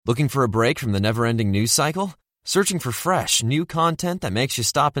Looking for a break from the never-ending news cycle? Searching for fresh, new content that makes you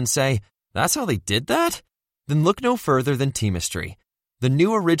stop and say, "That's how they did that?" Then look no further than Teamistry, the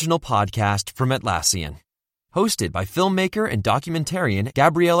new original podcast from Atlassian. Hosted by filmmaker and documentarian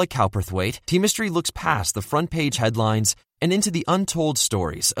Gabriella Cowperthwaite, Teamistry looks past the front-page headlines and into the untold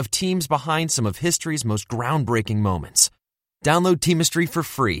stories of teams behind some of history's most groundbreaking moments. Download Teamistry for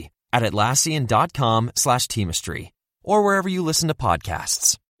free at Atlassian.com/Teamistry or wherever you listen to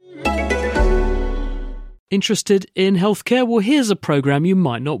podcasts. Interested in healthcare? Well, here's a programme you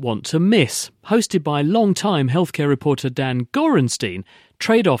might not want to miss. Hosted by long-time healthcare reporter Dan Gorenstein,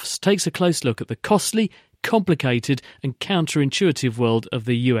 Trade-Offs takes a close look at the costly, complicated and counterintuitive world of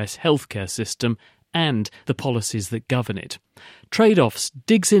the US healthcare system and the policies that govern it. Trade-Offs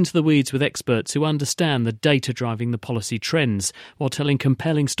digs into the weeds with experts who understand the data driving the policy trends while telling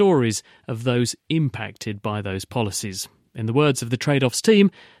compelling stories of those impacted by those policies. In the words of the Trade-Offs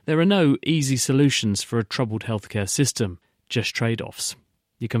team, there are no easy solutions for a troubled healthcare system, just trade-offs.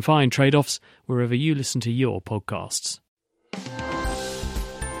 You can find Trade-Offs wherever you listen to your podcasts.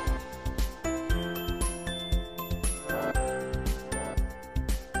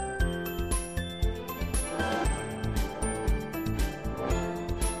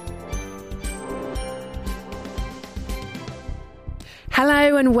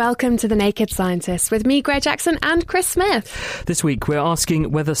 Hello and welcome to The Naked Scientists with me, Greg Jackson, and Chris Smith. This week we're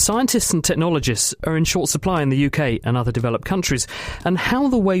asking whether scientists and technologists are in short supply in the UK and other developed countries, and how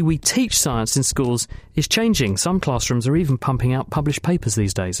the way we teach science in schools is changing. Some classrooms are even pumping out published papers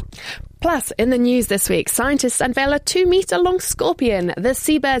these days. Plus, in the news this week, scientists unveil a 2-metre-long scorpion, the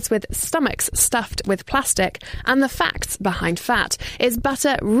seabirds with stomachs stuffed with plastic, and the facts behind fat. Is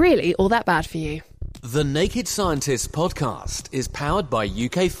butter really all that bad for you? The Naked Scientists podcast is powered by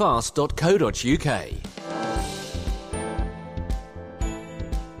ukfast.co.uk.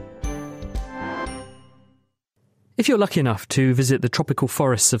 If you're lucky enough to visit the tropical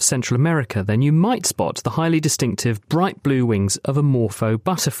forests of Central America, then you might spot the highly distinctive bright blue wings of a morpho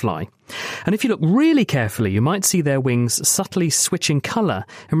butterfly. And if you look really carefully, you might see their wings subtly switching colour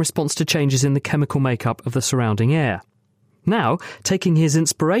in response to changes in the chemical makeup of the surrounding air. Now, taking his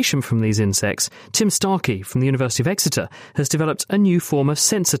inspiration from these insects, Tim Starkey from the University of Exeter has developed a new form of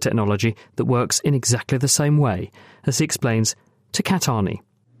sensor technology that works in exactly the same way, as he explains to Kat Arney.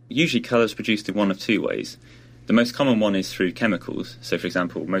 Usually colour is produced in one of two ways. The most common one is through chemicals. So, for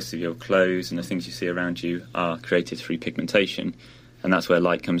example, most of your clothes and the things you see around you are created through pigmentation, and that's where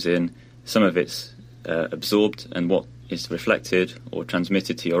light comes in. Some of it's absorbed, and what is reflected or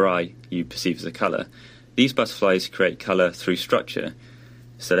transmitted to your eye you perceive as a colour. These butterflies create colour through structure,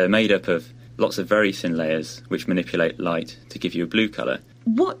 so they're made up of lots of very thin layers which manipulate light to give you a blue colour.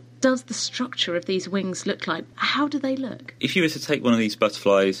 What does the structure of these wings look like? How do they look? If you were to take one of these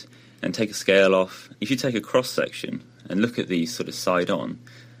butterflies and take a scale off, if you take a cross-section and look at these sort of side-on,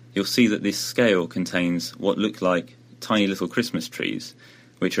 you'll see that this scale contains what look like tiny little Christmas trees,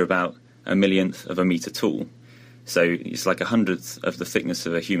 which are about 1/1,000,000th of a metre tall. So it's like 1/100th of the thickness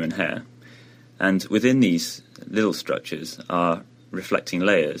of a human hair. And within these little structures are reflecting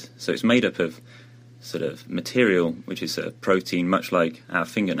layers. So it's made up of sort of material, which is a protein much like our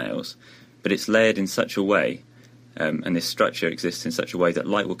fingernails, but it's layered in such a way, and this structure exists in such a way that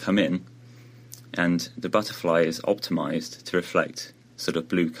light will come in, and the butterfly is optimised to reflect sort of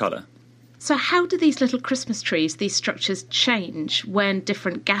blue colour. So how do these little Christmas trees, these structures, change when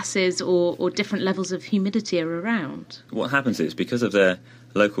different gases or different levels of humidity are around? What happens is, because of their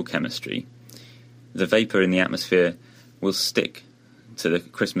local chemistry, the vapour in the atmosphere will stick to the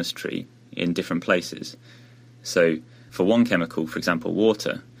Christmas tree in different places. So for one chemical, for example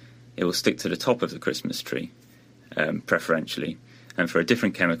water, it will stick to the top of the Christmas tree, preferentially. And for a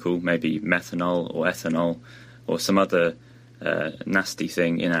different chemical, maybe methanol or ethanol or some other nasty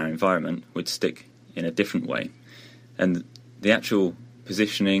thing in our environment, would stick in a different way. And the actual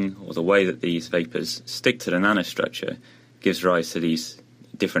positioning or the way that these vapours stick to the nanostructure gives rise to these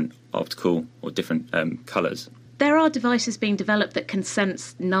different optical or different colours. There are devices being developed that can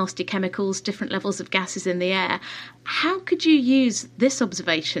sense nasty chemicals, different levels of gases in the air. How could you use this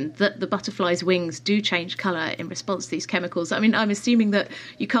observation that the butterfly's wings do change colour in response to these chemicals? I mean, I'm assuming that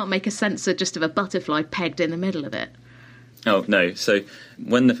you can't make a sensor just of a butterfly pegged in the middle of it. Oh, no. So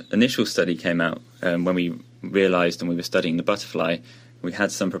when the initial study came out, when we realised and we were studying the butterfly, we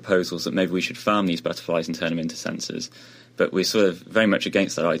had some proposals that maybe we should farm these butterflies and turn them into sensors. But we're sort of very much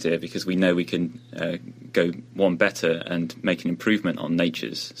against that idea because we know we can go one better and make an improvement on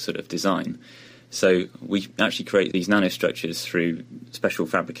nature's sort of design. So we actually create these nanostructures through special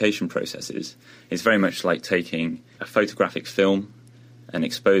fabrication processes. It's very much like taking a photographic film and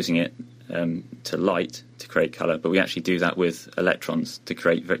exposing it to light to create colour, but we actually do that with electrons to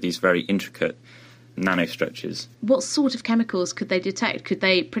create these very intricate nanostructures. What sort of chemicals could they detect? Could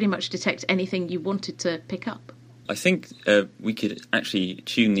they pretty much detect anything you wanted to pick up? I think we could actually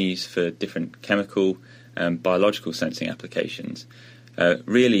tune these for different chemical and biological sensing applications.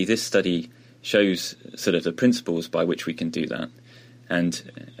 Really, this study shows sort of the principles by which we can do that.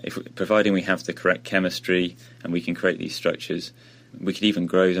 And providing we have the correct chemistry and we can create these structures, we could even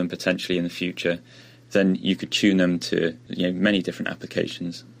grow them potentially in the future, then you could tune them to many different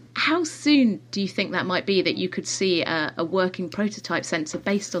applications. How soon do you think that might be that you could see a working prototype sensor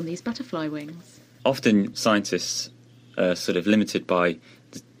based on these butterfly wings? Often scientists are sort of limited by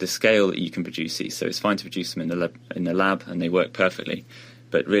the scale that you can produce these. So it's fine to produce them in the lab and they work perfectly.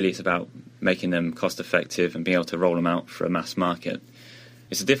 But really it's about making them cost effective and being able to roll them out for a mass market.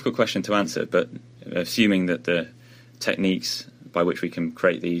 It's a difficult question to answer, but assuming that the techniques by which we can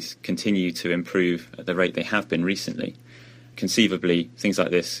create these continue to improve at the rate they have been recently, conceivably things like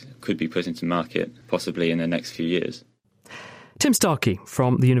this could be put into market possibly in the next few years. Tim Starkey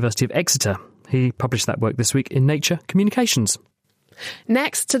from the University of Exeter. He published that work this week in Nature Communications.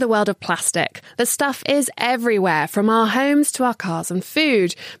 Next to the world of plastic, the stuff is everywhere, from our homes to our cars and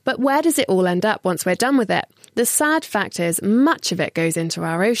food. But where does it all end up once we're done with it? The sad fact is much of it goes into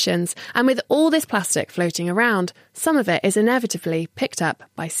our oceans, and with all this plastic floating around, some of it is inevitably picked up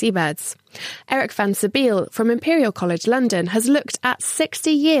by seabirds. Eric van Sabeel from Imperial College London has looked at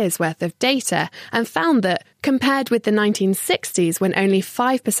 60 years worth of data and found that, compared with the 1960s when only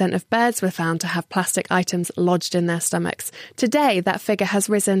 5% of birds were found to have plastic items lodged in their stomachs, today that figure has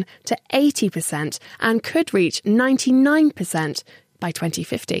risen to 80% and could reach 99% by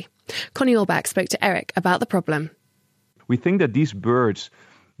 2050. Connie Allback spoke to Eric about the problem. We think that these birds,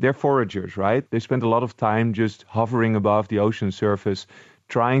 they're foragers, right? They spend a lot of time just hovering above the ocean surface,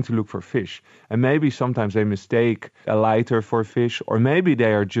 trying to look for fish. And maybe sometimes they mistake a lighter for fish, or maybe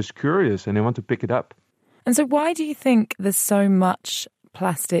they are just curious and they want to pick it up. And so why do you think there's so much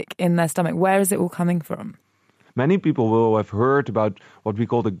plastic in their stomach? Where is it all coming from? Many people will have heard about what we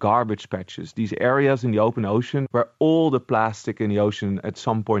call the garbage patches, these areas in the open ocean where all the plastic in the ocean at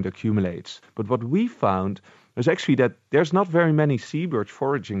some point accumulates. But what we found is actually that there's not very many seabirds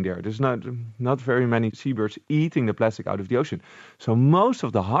foraging there. There's not very many seabirds eating the plastic out of the ocean. So most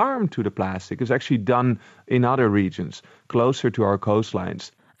of the harm to the plastic is actually done in other regions, closer to our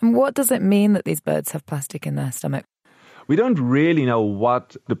coastlines. And what does it mean that these birds have plastic in their stomach? We don't really know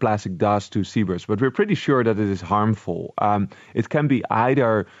what the plastic does to seabirds, but we're pretty sure that it is harmful. It can be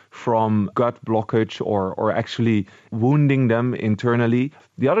either from gut blockage or actually wounding them internally.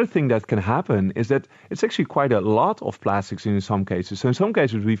 The other thing that can happen is that it's actually quite a lot of plastics in some cases. So in some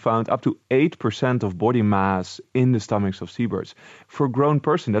cases, we found up to 8% of body mass in the stomachs of seabirds. For a grown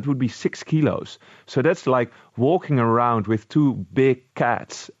person, that would be 6 kilos. So that's like walking around with 2 big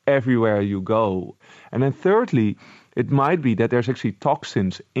cats everywhere you go. And then thirdly, it might be that there's actually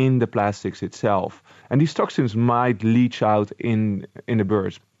toxins in the plastics itself. And these toxins might leach out in the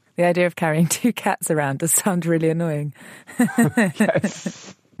birds. The idea of carrying 2 cats around does sound really annoying.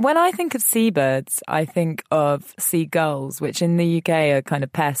 Yes. When I think of seabirds, I think of seagulls, which in the UK are kind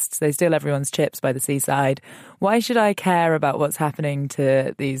of pests. They steal everyone's chips by the seaside. Why should I care about what's happening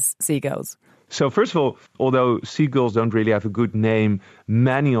to these seagulls? So first of all, although seagulls don't really have a good name,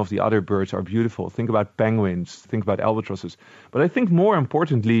 many of the other birds are beautiful. Think about penguins, think about albatrosses. But I think more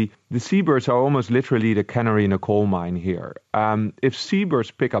importantly, the seabirds are almost literally the canary in a coal mine here. If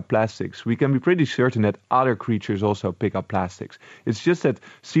seabirds pick up plastics, we can be pretty certain that other creatures also pick up plastics. It's just that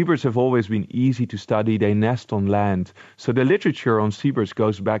seabirds have always been easy to study. They nest on land. So the literature on seabirds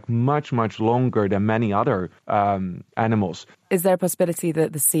goes back much, much longer than many other animals. Is there a possibility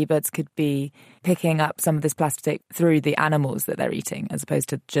that the seabirds could be picking up some of this plastic through the animals that they're eating as opposed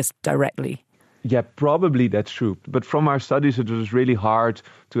to just directly? Yeah, probably that's true. But from our studies, it was really hard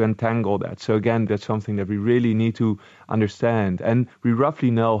to untangle that. So again, that's something that we really need to understand. And we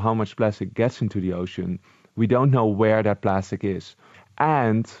roughly know how much plastic gets into the ocean. We don't know where that plastic is.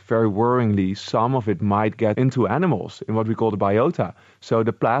 And very worryingly, some of it might get into animals in what we call the biota. So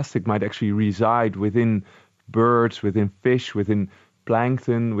the plastic might actually reside within birds, within fish, within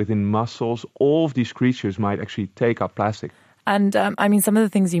plankton, within mussels. All of these creatures might actually take up plastic. And some of the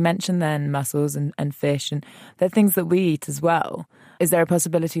things you mentioned then, mussels and fish, and they're things that we eat as well. Is there a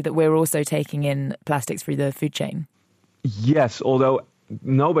possibility that we're also taking in plastics through the food chain? Yes, although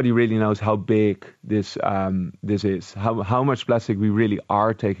nobody really knows how big this is, how much plastic we really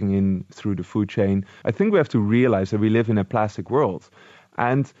are taking in through the food chain. I think we have to realize that we live in a plastic world.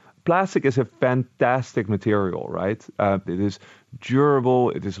 And plastic is a fantastic material, right? It is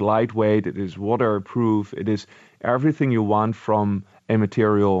durable, it is lightweight, it is waterproof, it is everything you want from a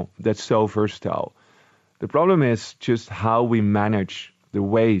material that's so versatile. The problem is just how we manage the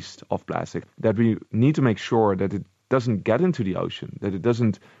waste of plastic, that we need to make sure that it doesn't get into the ocean, that it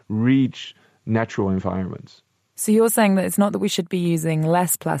doesn't reach natural environments. So you're saying that it's not that we should be using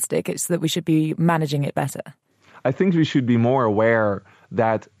less plastic, it's that we should be managing it better? I think we should be more aware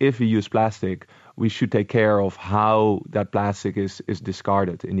that if we use plastic, we should take care of how that plastic is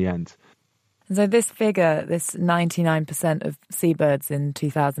discarded in the end. So this figure, this 99% of seabirds in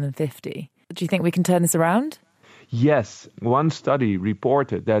 2050, do you think we can turn this around? Yes. One study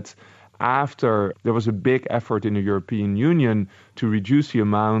reported that after there was a big effort in the European Union to reduce the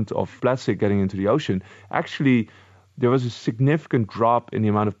amount of plastic getting into the ocean, actually there was a significant drop in the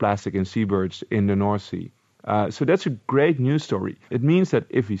amount of plastic in seabirds in the North Sea. So that's a great news story. It means that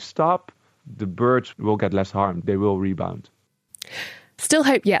if we stop, the birds will get less harmed. They will rebound. Still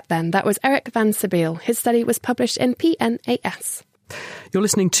hope yet then. That was Eric van Sibbeel. His study was published in PNAS. You're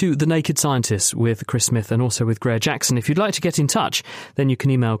listening to The Naked Scientist with Chris Smith and also with Greer Jackson. If you'd like to get in touch, then you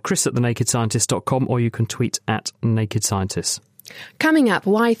can email chris@thenakedscientist.com or you can tweet @nakedscientist. Coming up,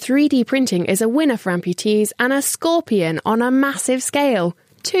 why 3D printing is a winner for amputees and a scorpion on a massive scale.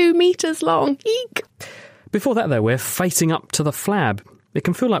 2 metres long. Eek! Before that, though, we're facing up to the flab. It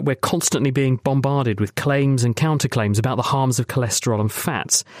can feel like we're constantly being bombarded with claims and counterclaims about the harms of cholesterol and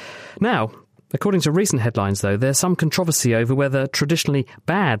fats. Now, according to recent headlines, though, there's some controversy over whether traditionally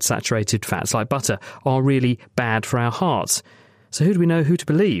bad saturated fats like butter are really bad for our hearts. So who do we know who to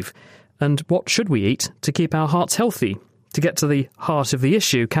believe? And what should we eat to keep our hearts healthy? To get to the heart of the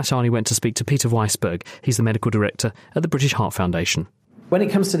issue, Kat Arney went to speak to Peter Weisberg. He's the medical director at the British Heart Foundation. When it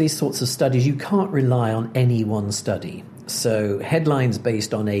comes to these sorts of studies, you can't rely on any one study. So headlines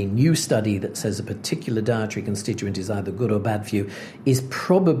based on a new study that says a particular dietary constituent is either good or bad for you is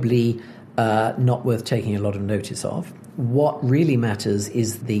probably not worth taking a lot of notice of. What really matters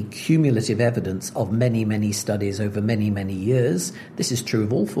is the cumulative evidence of many, many studies over many, many years. This is true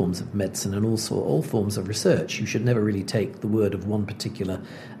of all forms of medicine and also all forms of research. You should never really take the word of one particular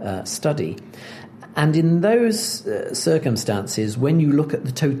study. And in those circumstances, when you look at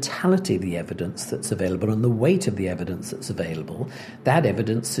the totality of the evidence that's available and the weight of the evidence that's available, that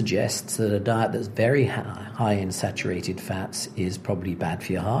evidence suggests that a diet that's very high in saturated fats is probably bad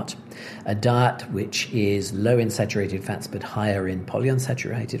for your heart. A diet which is low in saturated fats but higher in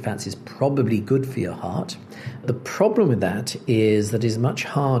polyunsaturated fats is probably good for your heart. The problem with that is that it's much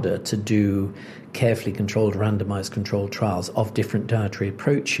harder to do carefully controlled, randomized controlled trials of different dietary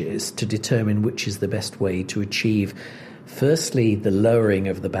approaches to determine which is the best way to achieve, firstly, the lowering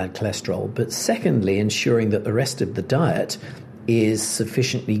of the bad cholesterol, but secondly, ensuring that the rest of the diet is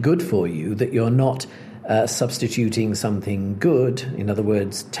sufficiently good for you, that you're not substituting something good, in other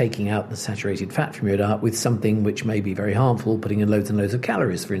words, taking out the saturated fat from your diet with something which may be very harmful, putting in loads and loads of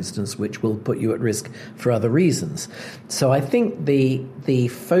calories, for instance, which will put you at risk for other reasons. So I think the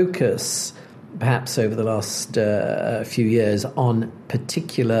focus perhaps over the last few years on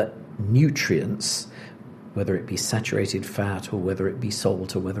particular nutrients, whether it be saturated fat or whether it be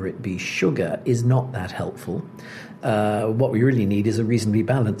salt or whether it be sugar, is not that helpful. What we really need is a reasonably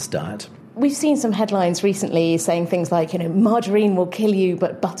balanced diet. We've seen some headlines recently saying things like, margarine will kill you,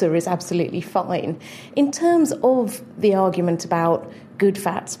 but butter is absolutely fine. In terms of the argument about good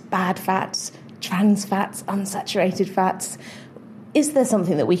fats, bad fats, trans fats, unsaturated fats, is there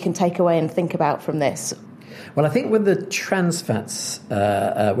something that we can take away and think about from this? Well, I think with the trans fats,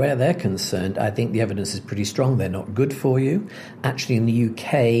 where they're concerned, I think the evidence is pretty strong. They're not good for you. Actually, in the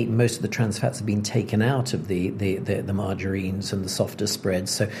UK, most of the trans fats have been taken out of the margarines and the softer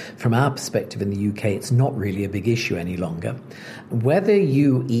spreads. So from our perspective in the UK, it's not really a big issue any longer. Whether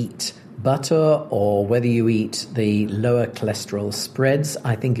you eat butter or whether you eat the lower cholesterol spreads,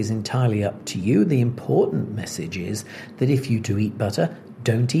 I think is entirely up to you. The important message is that if you do eat butter,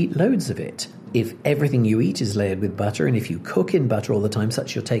 don't eat loads of it. If everything you eat is layered with butter, and if you cook in butter all the time,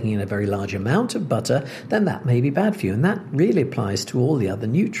 such you're taking in a very large amount of butter, then that may be bad for you. And that really applies to all the other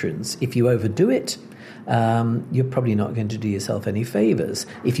nutrients. If you overdo it, you're probably not going to do yourself any favours.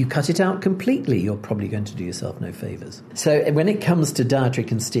 If you cut it out completely, you're probably going to do yourself no favours. So when it comes to dietary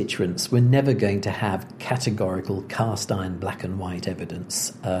constituents, we're never going to have categorical cast iron black and white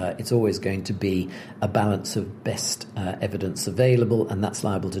evidence. It's always going to be a balance of best evidence available, and that's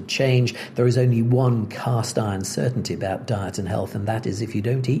liable to change. There is only one cast iron certainty about diet and health, and that is if you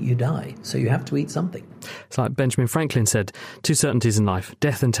don't eat, you die. So you have to eat something. It's like Benjamin Franklin said, 2 certainties in life,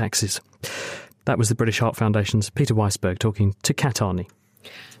 death and taxes. That was the British Heart Foundation's Peter Weisberg talking to Kat Arney.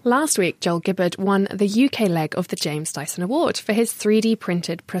 Last week, Joel Gibbard won the UK leg of the James Dyson Award for his 3D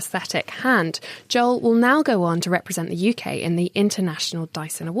printed prosthetic hand. Joel will now go on to represent the UK in the International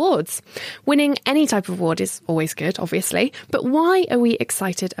Dyson Awards. Winning any type of award is always good, obviously, but why are we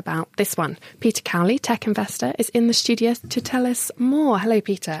excited about this one? Peter Cowley, tech investor, is in the studio to tell us more. Hello,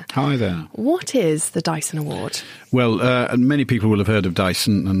 Peter. Hi there. What is the Dyson Award? Well, many people will have heard of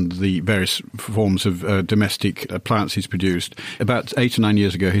Dyson and the various forms of domestic appliances produced. About 8 or 9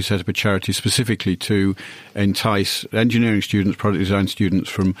 years ago, he set up a charity specifically to entice engineering students, product design students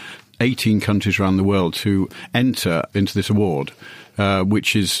from 18 countries around the world to enter into this award,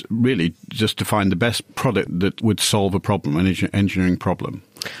 which is really just to find the best product that would solve a problem, an engineering problem.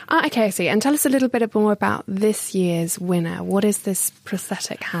 Okay, I see. And tell us a little bit more about this year's winner. What is this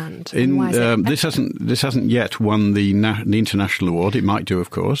prosthetic hand? This hasn't yet won the international award. It might do,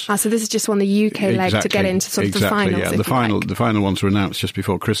 of course. So this has just won the UK leg to get into sort of the finals. Yeah, the final ones were announced just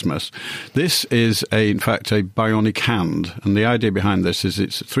before Christmas. This is in fact a bionic hand, and the idea behind this is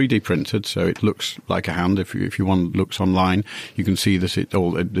it's 3D printed, so it looks like a hand. If you want looks online, you can see that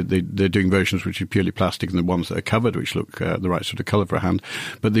they're doing versions which are purely plastic, and the ones that are covered, which look the right sort of colour for a hand.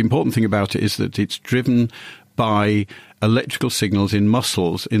 But the important thing about it is that it's driven by electrical signals in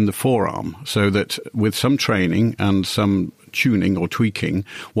muscles in the forearm, so that with some training and some tuning or tweaking,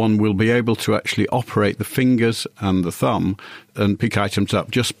 one will be able to actually operate the fingers and the thumb and pick items up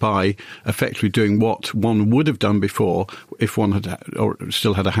just by effectively doing what one would have done before if one had or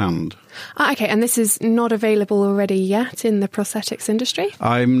still had a hand. Okay, and this is not available already yet in the prosthetics industry?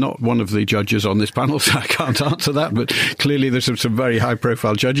 I'm not one of the judges on this panel, so I can't answer that, but clearly there's some very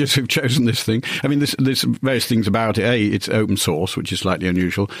high-profile judges who've chosen this thing. I mean, there's various things about it. A, it's open source, which is slightly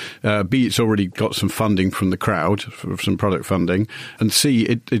unusual. B, it's already got some funding from the crowd, some product funding. And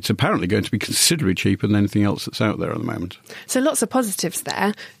C, it's apparently going to be considerably cheaper than anything else that's out there at the moment. So lots of positives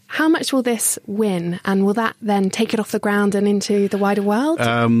there. How much will this win, and will that then take it off the ground and into the wider world?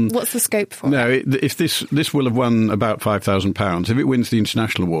 What's the scope for it? No, if this will have won about £5,000. If it wins the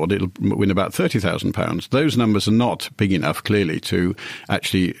international award, it'll win about £30,000. Those numbers are not big enough, clearly, to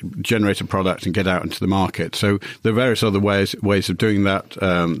actually generate a product and get out into the market. So there are various other ways of doing that.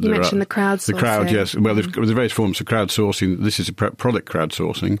 You mentioned the crowdsourcing. The crowd, yes. Well, there's various forms of crowdsourcing. This is a product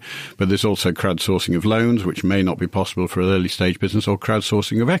crowdsourcing, but there's also crowdsourcing of loans, which may not be possible for an early stage business, or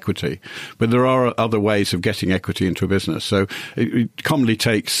crowdsourcing of equity. But there are other ways of getting equity into a business. So it commonly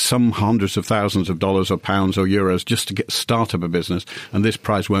takes some hundreds of thousands of dollars or pounds or euros just to start up a business, and this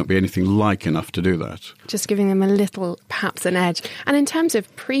prize won't be anything like enough to do that. Just giving them a little, perhaps, an edge. And in terms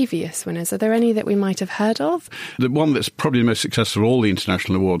of previous winners, are there any that we might have heard of? The one that's probably the most successful of all the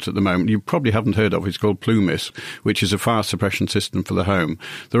international awards at the moment, you probably haven't heard of, is called Plumis, which is a fire suppression system for the home.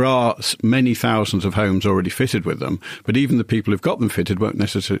 There are many thousands of homes already fitted with them, but even the people who've got them fitted won't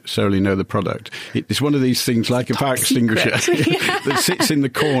necessarily know the product. It's one of these things like a fire extinguisher that sits in the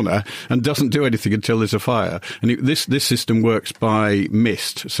corner and doesn't do anything until there's a fire. And this system works by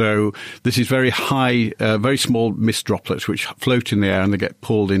mist. So this is very high, very small mist droplets which float in the air and they get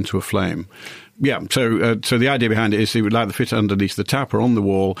pulled into a flame. Yeah, so the idea behind it is it would either fit underneath the tap or on the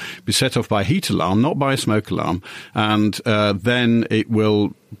wall, be set off by a heat alarm, not by a smoke alarm, and then it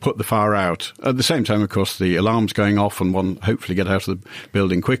will put the fire out. At the same time, of course, the alarm's going off and one hopefully get out of the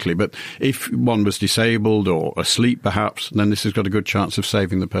building quickly. But if one was disabled or asleep, perhaps, then this has got a good chance of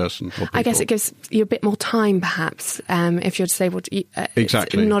saving the person. I guess it gives you a bit more time, perhaps, if you're disabled.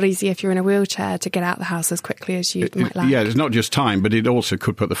 Exactly. It's not easy if you're in a wheelchair to get out the house as quickly as you might like. Yeah, it's not just time, but it also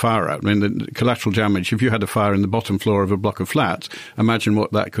could put the fire out. I mean, the collateral damage, if you had a fire in the bottom floor of a block of flats, imagine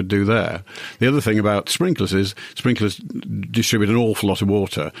what that could do there. The other thing about sprinklers is sprinklers distribute an awful lot of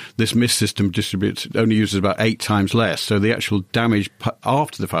water. This mist system only uses about 8 times less, so the actual damage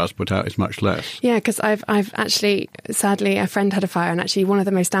after the fire's put out is much less. Yeah, because I've actually, sadly, a friend had a fire, and actually one of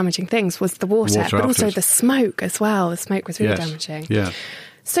the most damaging things was the water but also the smoke as well. The smoke was really damaging. Yeah.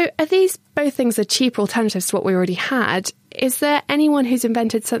 So are these both things are cheap alternatives to what we already had? Is there anyone who's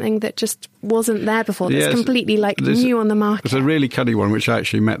invented something that just wasn't there before, that's completely new on the market? There's a really cunning one, which I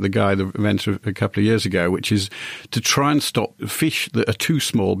actually met the guy, the inventor, a couple of years ago, which is to try and stop fish that are too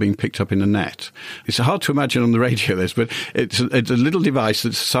small being picked up in a net. It's hard to imagine on the radio this, but it's a little device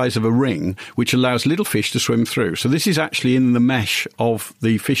that's the size of a ring, which allows little fish to swim through. So this is actually in the mesh of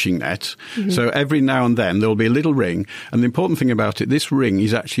the fishing net. Mm-hmm. So every now and then there'll be a little ring. And the important thing about it, this ring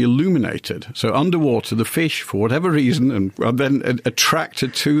is actually illuminated. So underwater, the fish, for whatever reason, are then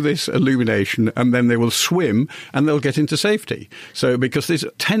attracted to this illumination, and then they will swim and they'll get into safety. So because there's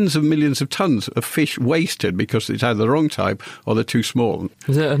tens of millions of tons of fish wasted because it's either the wrong type or they're too small.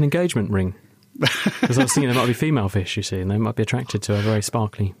 Is it an engagement ring? Because I was thinking there might be female fish, you see, and they might be attracted to a very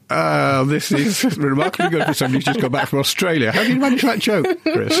sparkly. This is remarkably good for somebody who's just got back from Australia. How did you manage that joke,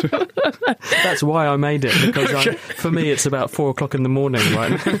 Chris? That's why I made it, because for me it's about 4 o'clock in the morning,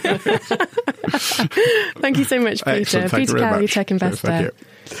 right? Thank you so much, Peter. Excellent. Peter Carroll, Tech Investor. Thank you.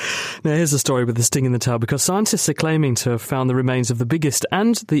 Now, here's a story with the sting in the tail, because scientists are claiming to have found the remains of the biggest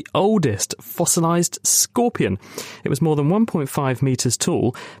and the oldest fossilised scorpion. It was more than 1.5 metres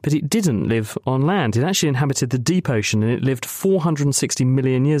tall, but it didn't live on land. It actually inhabited the deep ocean, and it lived 460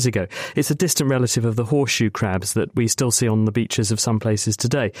 million years ago. It's a distant relative of the horseshoe crabs that we still see on the beaches of some places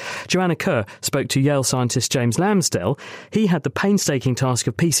today. Joanna Kerr spoke to Yale scientist James Lamsdell. He had the painstaking task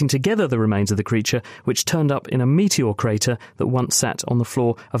of piecing together the remains of the creature, which turned up in a meteor crater that once sat on the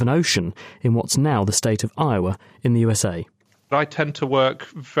floor of an ocean in what's now the state of Iowa in the USA. I tend to work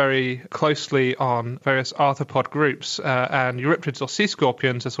very closely on various arthropod groups, and Eurypterids or sea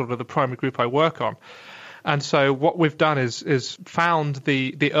scorpions are sort of the primary group I work on. And so what we've done is found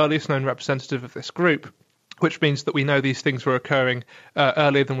the earliest known representative of this group, which means that we know these things were occurring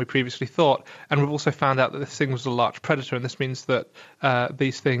earlier than we previously thought. And we've also found out that this thing was a large predator, and this means that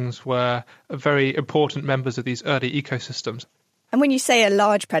these things were very important members of these early ecosystems. And when you say a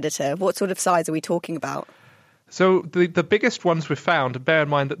large predator, what sort of size are we talking about? So the biggest ones we've found, and bear in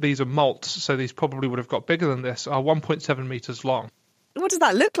mind that these are molts, so these probably would have got bigger than this, are 1.7 metres long. What does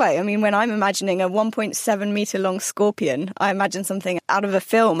that look like? I mean, when I'm imagining a 1.7 metre long scorpion, I imagine something out of a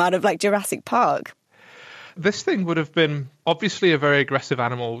film, out of like Jurassic Park. This thing would have been obviously a very aggressive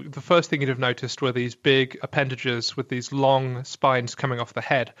animal. The first thing you'd have noticed were these big appendages with these long spines coming off the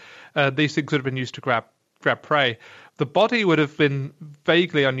head. These things would have been used to grab prey. The body would have been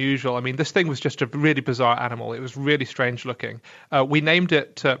vaguely unusual. I mean, this thing was just a really bizarre animal. It was really strange looking. We named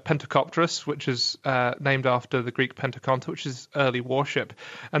it Pentacopterus, which is named after the Greek Pentaconta, which is early warship.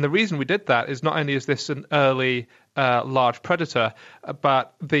 And the reason we did that is not only is this an early large predator,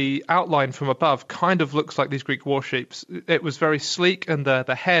 but the outline from above kind of looks like these Greek warships. It was very sleek, and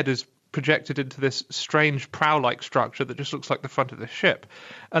the head is projected into this strange prow-like structure that just looks like the front of the ship.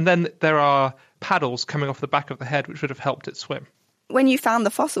 And then there are paddles coming off the back of the head, which would have helped it swim. When you found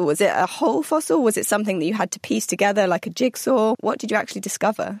the fossil, was it a whole fossil? Was it something that you had to piece together like a jigsaw? What did you actually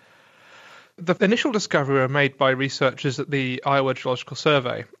discover? The initial discovery were made by researchers at the Iowa Geological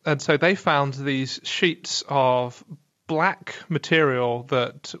Survey. And so they found these sheets of black material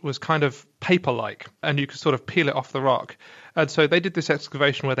that was kind of paper-like, and you could sort of peel it off the rock. And so they did this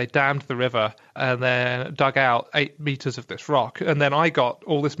excavation where they dammed the river and then dug out 8 meters of this rock. And then I got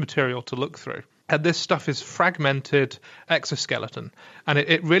all this material to look through. And this stuff is fragmented exoskeleton. And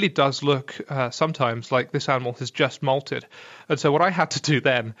it really does look sometimes like this animal has just molted. And so what I had to do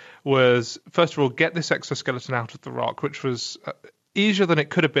then was, first of all, get this exoskeleton out of the rock, which was easier than it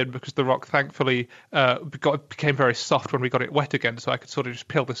could have been because the rock thankfully became very soft when we got it wet again, so I could sort of just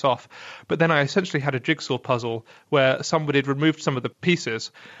peel this off. But then I essentially had a jigsaw puzzle where somebody had removed some of the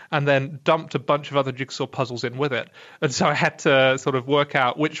pieces and then dumped a bunch of other jigsaw puzzles in with it. And so I had to sort of work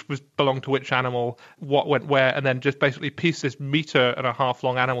out which belonged to which animal, what went where, and then just basically piece this 1.5 meter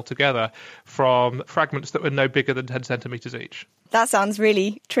long animal together from fragments that were no bigger than 10 centimetres each. That sounds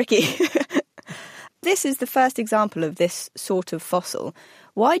really tricky. This is the first example of this sort of fossil.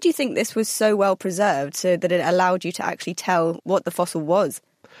 Why do you think this was so well preserved so that it allowed you to actually tell what the fossil was?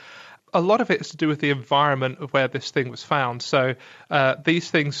 A lot of it is to do with the environment of where this thing was found. So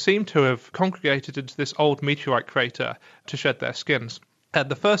these things seem to have congregated into this old meteorite crater to shed their skins.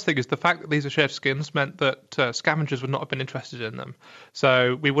 The first thing is the fact that these are shed skins meant that scavengers would not have been interested in them.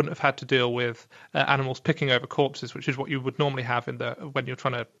 So we wouldn't have had to deal with animals picking over corpses, which is what you would normally have when you're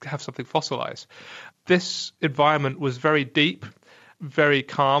trying to have something fossilized. This environment was very deep, very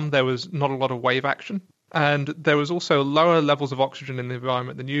calm. There was not a lot of wave action. And there was also lower levels of oxygen in the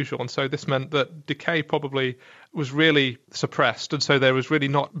environment than usual. And so this meant that decay probably was really suppressed. And so there was really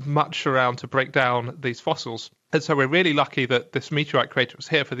not much around to break down these fossils. And so we're really lucky that this meteorite crater was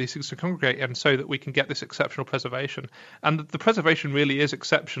here for these things to congregate and so that we can get this exceptional preservation. And the preservation really is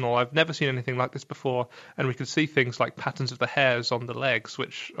exceptional. I've never seen anything like this before. And we can see things like patterns of the hairs on the legs,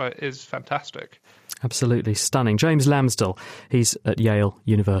 which is fantastic. Absolutely stunning. James Lamsdell, he's at Yale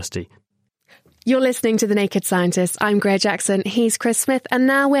University. You're listening to The Naked Scientist. I'm Greer Jackson. He's Chris Smith. And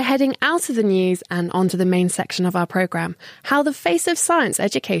now we're heading out of the news and onto the main section of our programme, how the face of science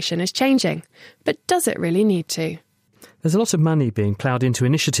education is changing. But does it really need to? There's a lot of money being ploughed into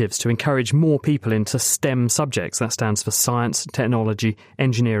initiatives to encourage more people into STEM subjects. That stands for science, technology,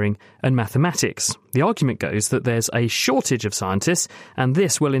 engineering and mathematics. The argument goes that there's a shortage of scientists and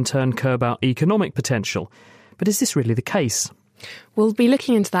this will in turn curb our economic potential. But is this really the case? We'll be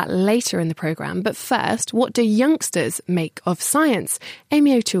looking into that later in the programme, but first, what do youngsters make of science?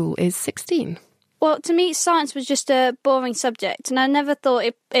 Amy O'Toole is 16. Well, to me, science was just a boring subject, and I never thought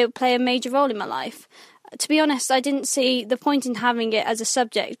it would play a major role in my life. To be honest, I didn't see the point in having it as a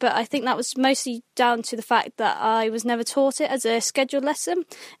subject, but I think that was mostly down to the fact that I was never taught it as a scheduled lesson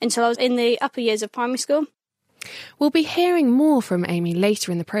until I was in the upper years of primary school. We'll be hearing more from Amy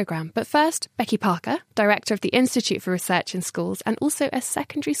later in the programme, but first, Becky Parker, Director of the Institute for Research in Schools and also a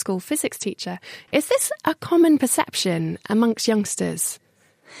secondary school physics teacher. Is this a common perception amongst youngsters?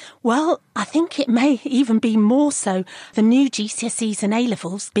 Well, I think it may even be more so. The new GCSEs and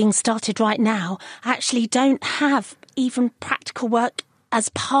A-levels being started right now actually don't have even practical work as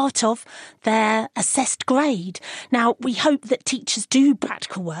part of their assessed grade. Now, we hope that teachers do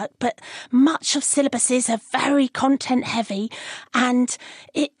practical work, but much of syllabuses are very content heavy, and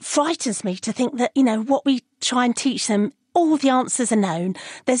it frightens me to think that, what we try and teach them, all the answers are known.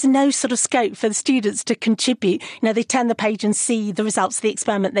 There's no sort of scope for the students to contribute. They turn the page and see the results of the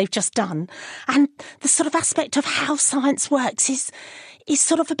experiment they've just done. And the sort of aspect of how science works is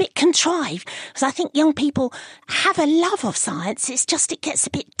sort of a bit contrived, because I think young people have a love of science. It's just it gets a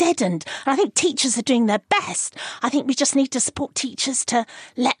bit deadened. And I think teachers are doing their best. I think we just need to support teachers to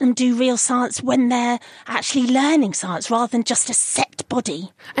let them do real science when they're actually learning science rather than just a set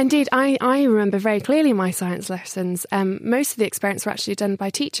body. Indeed, I remember very clearly my science lessons. Most of the experiments were actually done by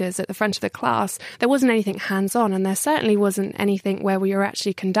teachers at the front of the class. There wasn't anything hands-on, and there certainly wasn't anything where we were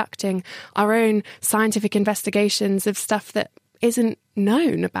actually conducting our own scientific investigations of stuff that isn't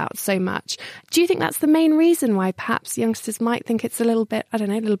known about so much. Do you think that's the main reason why perhaps youngsters might think it's a little bit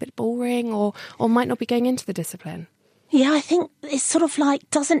boring or might not be going into the discipline? Yeah, I think it's sort of like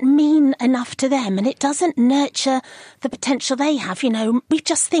doesn't mean enough to them, and it doesn't nurture the potential they have. We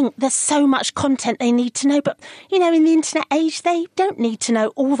just think there's so much content they need to know, but, in the internet age, they don't need to know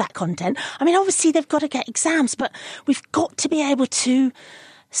all that content. I mean, obviously they've got to get exams, but we've got to be able to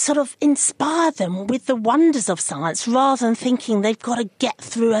sort of inspire them with the wonders of science rather than thinking they've got to get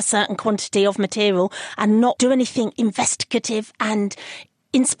through a certain quantity of material and not do anything investigative and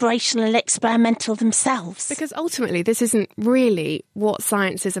inspirational and experimental themselves. Because ultimately this isn't really what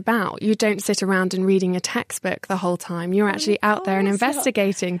science is about. You don't sit around and reading a textbook the whole time. You're actually out there and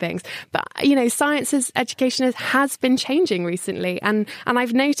investigating things. But, science's education has been changing recently. And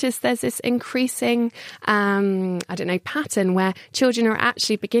I've noticed there's this increasing, pattern where children are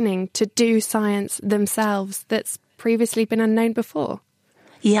actually beginning to do science themselves that's previously been unknown before.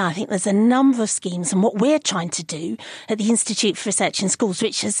 Yeah, I think there's a number of schemes, and what we're trying to do at the Institute for Research in Schools,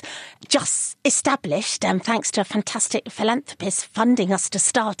 which has just established, thanks to a fantastic philanthropist funding us to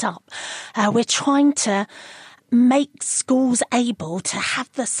start up, we're trying to make schools able to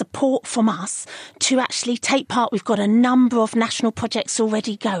have the support from us to actually take part. We've got a number of national projects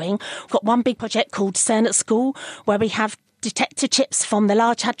already going. We've got one big project called CERN at School, where we have detector chips from the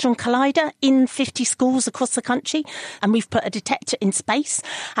Large Hadron Collider in 50 schools across the country, and we've put a detector in space,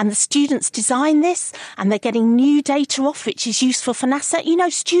 and the students design this and they're getting new data off, which is useful for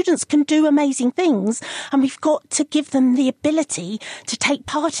NASA. Students can do amazing things, and we've got to give them the ability to take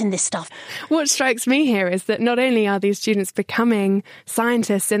part in this stuff. What strikes me here is that not only are these students becoming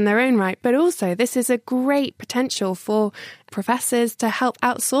scientists in their own right, but also this is a great potential for professors to help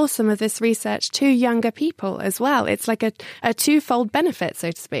outsource some of this research to younger people as well. It's like a twofold benefit,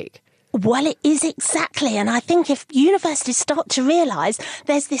 so to speak. Well, it is exactly. And I think if universities start to realise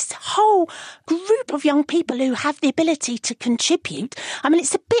there's this whole group of young people who have the ability to contribute, I mean,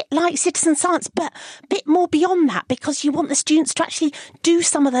 it's a bit like citizen science, but a bit more beyond that, because you want the students to actually do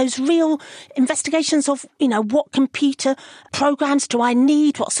some of those real investigations of, what computer programs do I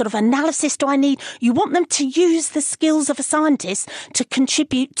need? What sort of analysis do I need? You want them to use the skills of a scientist to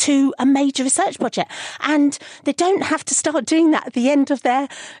contribute to a major research project. And they don't have to start doing that at the end of their,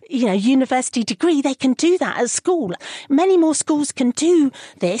 university degree. They can do that at school. Many more schools can do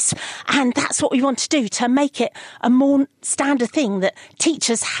this, and that's what we want to do, to make it a more standard thing, that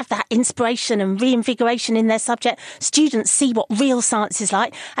teachers have that inspiration and reinvigoration in their subject, students see what real science is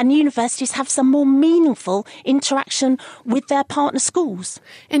like, and universities have some more meaningful interaction with their partner schools.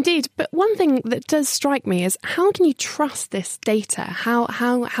 Indeed, but one thing that does strike me is, how can you trust this data? How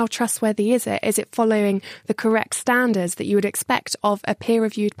trustworthy is it? Is it following the correct standards that you would expect of a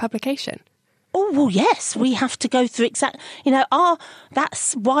peer-reviewed publication? Oh, well, yes, we have to go through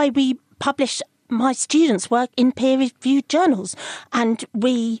that's why we publish my students' work in peer-reviewed journals. And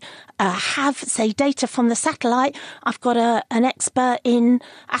we have, say, data from the satellite. I've got an expert in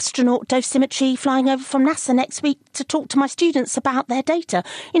astronaut dosimetry flying over from NASA next week to talk to my students about their data.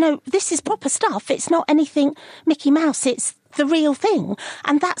 This is proper stuff. It's not anything Mickey Mouse. It's the real thing.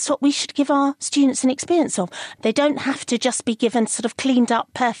 And that's what we should give our students an experience of. They don't have to just be given sort of cleaned up,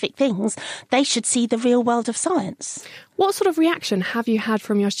 perfect things. They should see the real world of science. What sort of reaction have you had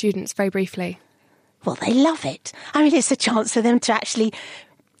from your students, very briefly? Well, they love it. I mean, it's a chance for them to actually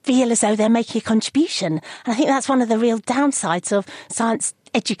feel as though they're making a contribution. And I think that's one of the real downsides of science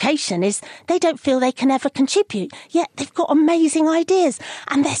education is they don't feel they can ever contribute, yet they've got amazing ideas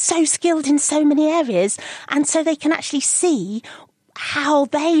and they're so skilled in so many areas, and so they can actually see how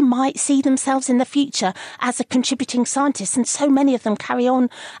they might see themselves in the future as a contributing scientist, and so many of them carry on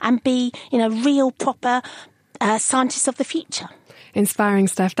and be, real proper scientists of the future. Inspiring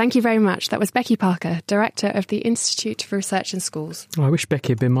stuff. Thank you very much. That was Becky Parker, Director of the Institute for Research in Schools. I wish Becky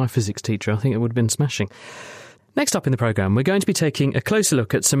had been my physics teacher. I think it would have been smashing. Next up in the programme, we're going to be taking a closer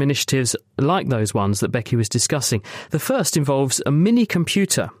look at some initiatives like those ones that Becky was discussing. The first involves a mini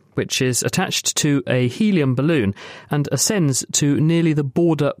computer, which is attached to a helium balloon and ascends to nearly the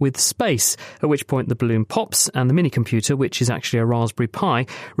border with space, at which point the balloon pops and the mini computer, which is actually a Raspberry Pi,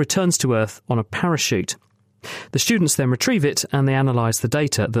 returns to Earth on a parachute. The students then retrieve it and they analyse the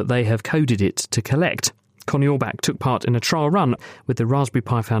data that they have coded it to collect. Connie Orbach took part in a trial run with the Raspberry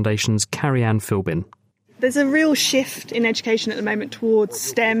Pi Foundation's Carrie-Anne Philbin. There's a real shift in education at the moment towards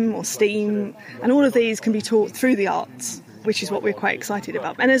STEM or STEAM, and all of these can be taught through the arts, which is what we're quite excited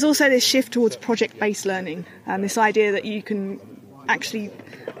about. And there's also this shift towards project-based learning, and this idea that you can actually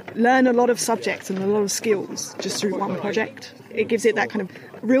learn a lot of subjects and a lot of skills just through one project. It gives it that kind of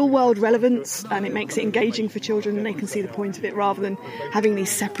real-world relevance, and it makes it engaging for children, and they can see the point of it rather than having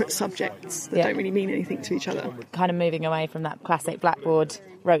these separate subjects that don't really mean anything to each other. Kind of moving away from that classic blackboard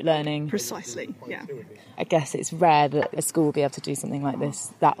rote learning. Precisely, yeah. I guess it's rare that a school will be able to do something like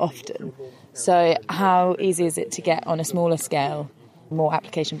this that often. So how easy is it to get on a smaller scale more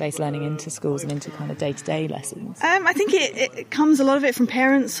application-based learning into schools and into kind of day-to-day lessons? I think it comes, a lot of it, from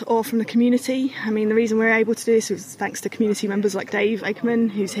parents or from the community. I mean, the reason we're able to do this is thanks to community members like Dave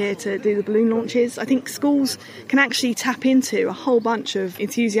Akerman, who's here to do the balloon launches. I think schools can actually tap into a whole bunch of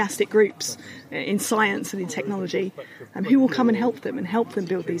enthusiastic groups in science and in technology who will come and help them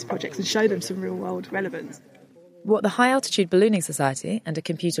build these projects and show them some real-world relevance. What the High Altitude Ballooning Society and a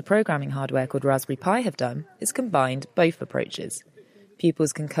computer programming hardware called Raspberry Pi have done is combined both approaches.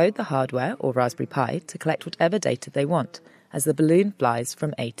 Pupils can code the hardware or Raspberry Pi to collect whatever data they want as the balloon flies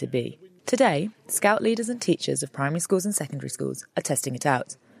from A to B. Today, Scout leaders and teachers of primary schools and secondary schools are testing it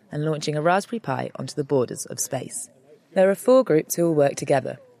out and launching a Raspberry Pi onto the borders of space. There are 4 groups who will work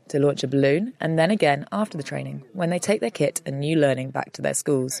together to launch a balloon and then again after the training when they take their kit and new learning back to their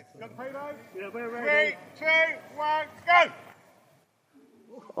schools. 3, 2, 1, go!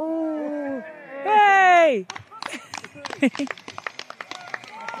 Oh, hey!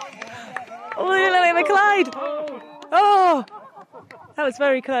 Oh, look at Lily McLeod! Oh, that was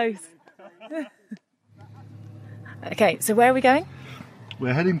very close. Okay, so where are we going?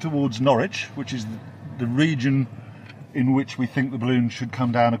 We're heading towards Norwich, which is the region in which we think the balloon should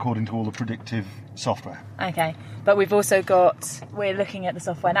come down according to all the predictive software. Okay, but we're looking at the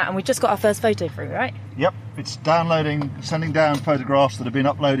software now, and we've just got our first photo through, right? Yep, it's sending down photographs that have been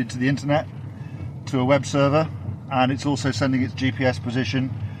uploaded to the internet, to a web server, and it's also sending its GPS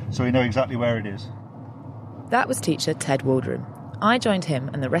position, so we know exactly where it is. That was teacher Ted Waldron. I joined him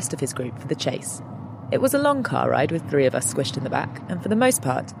and the rest of his group for the chase. It was a long car ride with 3 of us squished in the back, and for the most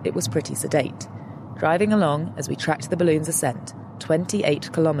part, it was pretty sedate. Driving along as we tracked the balloon's ascent,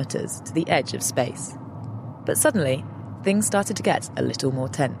 28 kilometres to the edge of space. But suddenly, things started to get a little more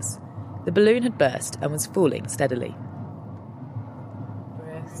tense. The balloon had burst and was falling steadily.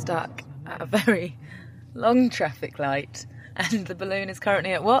 We're stuck at a very long traffic light, and the balloon is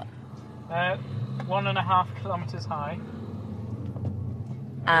currently at what? 1.5 kilometres high.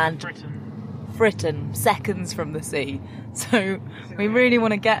 And Fritton, seconds from the sea. So we really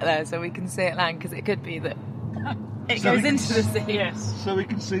want to get there so we can see it land, because it could be that it goes into the sea. Yes. So we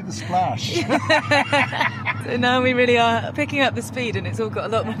can see the splash. So now we really are picking up the speed, and it's all got a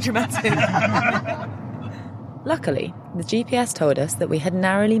lot more dramatic. Luckily, the GPS told us that we had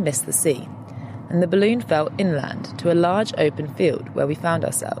narrowly missed the sea, and the balloon fell inland to a large open field where we found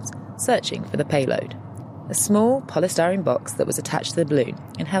ourselves, searching for the payload. A small polystyrene box that was attached to the balloon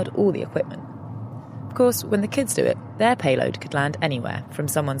and held all the equipment. Of course, when the kids do it, their payload could land anywhere, from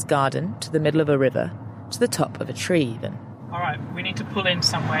someone's garden to the middle of a river, to the top of a tree even. All right, we need to pull in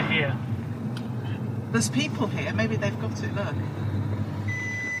somewhere here. There's people here, maybe they've got it, look.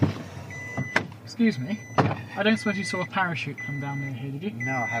 Excuse me, I don't suppose you saw a parachute come down near here, did you?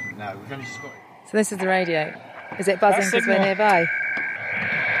 No, I haven't, no. We've only just got it. So this is the radio. Is it buzzing because we're nearby?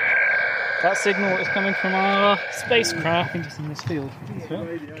 That signal is coming from our spacecraft just in this field.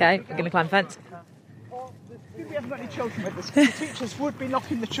 Okay, we're going to climb the fence. If we haven't got any children with us, the teachers would be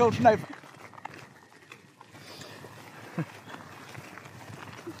knocking the children over.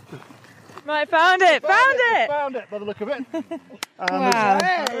 Right, found it Found it by the look of it. Wow.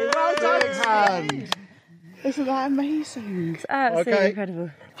 Hey, well done, hand. Isn't that amazing? It's absolutely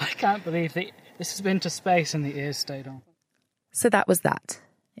incredible. I can't believe that this has been to space and the ears stayed on. So that was that.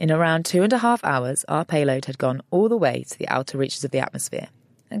 In around 2.5 hours, our payload had gone all the way to the outer reaches of the atmosphere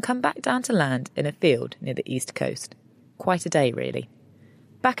and come back down to land in a field near the east coast. Quite a day, really.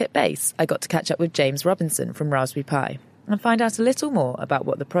 Back at base, I got to catch up with James Robinson from Raspberry Pi and find out a little more about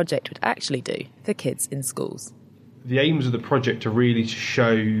what the project would actually do for kids in schools. The aims of the project are really to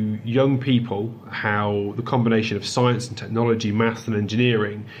show young people how the combination of science and technology, maths and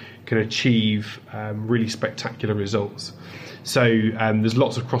engineering can achieve really spectacular results. So there's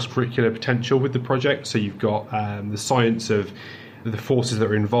lots of cross-curricular potential with the project. So you've got the science of the forces that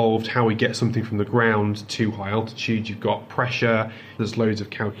are involved, how we get something from the ground to high altitude. You've got pressure. There's loads of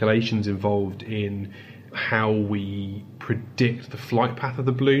calculations involved in how we predict the flight path of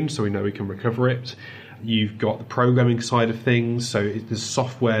the balloon so we know we can recover it. You've got the programming side of things, so there's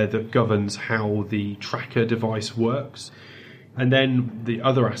software that governs how the tracker device works. And then the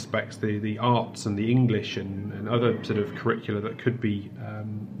other aspects, the arts and the English and other sort of curricula that could be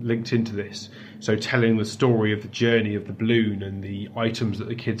linked into this. So telling the story of the journey of the balloon and the items that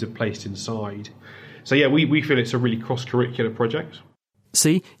the kids have placed inside. So yeah, we feel it's a really cross-curricular project.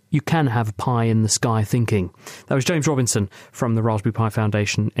 See, you can have pie in the sky thinking. That was James Robinson from the Raspberry Pi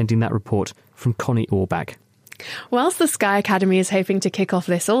Foundation, ending that report from Connie Orbach. Whilst the Sky Academy is hoping to kick off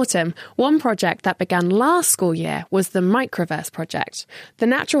this autumn, one project that began last school year was the Microverse project. The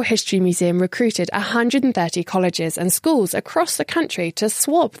Natural History Museum recruited 130 colleges and schools across the country to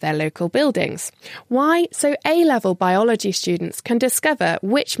swab their local buildings. Why? So A-level biology students can discover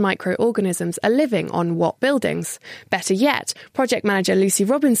which microorganisms are living on what buildings. Better yet, project manager Lucy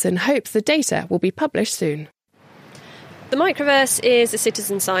Robinson hopes the data will be published soon. The Microverse is a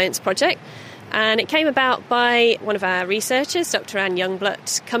citizen science project. And it came about by one of our researchers, Dr. Anne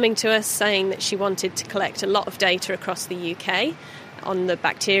Youngblood, coming to us saying that she wanted to collect a lot of data across the UK on the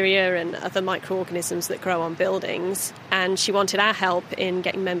bacteria and other microorganisms that grow on buildings. And she wanted our help in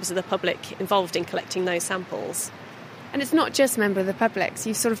getting members of the public involved in collecting those samples. And it's not just members of the public. So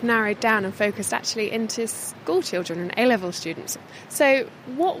you've sort of narrowed down and focused actually into school children and A-level students. So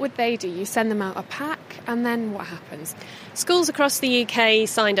what would they do? You send them out a pack and then what happens? Schools across the UK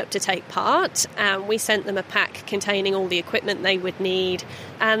signed up to take part, and we sent them a pack containing all the equipment they would need.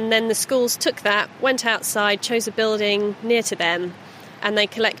 And then the schools took that, went outside, chose a building near to them, and they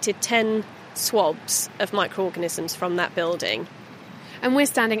collected 10 swabs of microorganisms from that building. And we're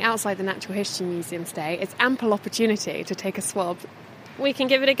standing outside the Natural History Museum today. It's ample opportunity to take a swab. We can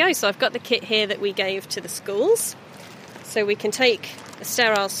give it a go. So I've got the kit here that we gave to the schools. So we can take a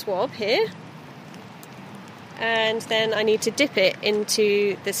sterile swab here. And then I need to dip it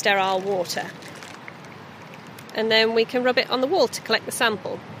into the sterile water. And then we can rub it on the wall to collect the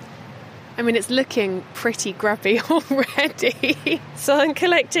sample. I mean, it's looking pretty grubby already. So I'm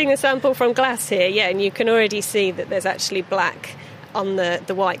collecting a sample from glass here, yeah, and you can already see that there's actually black on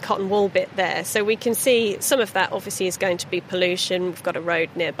the white cotton wool bit there. So we can see some of that obviously is going to be pollution. We've got a road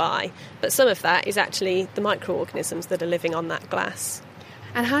nearby. But some of that is actually the microorganisms that are living on that glass.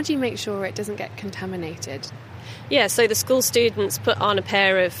 And how do you make sure it doesn't get contaminated? Yeah, so the school students put on a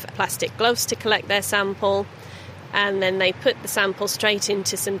pair of plastic gloves to collect their sample, and then they put the sample straight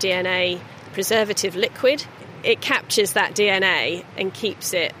into some DNA preservative liquid. It captures that DNA and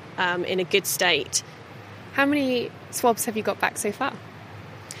keeps it in a good state. How many swabs have you got back so far?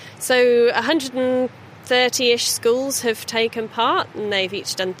 So 130-ish schools have taken part, and they've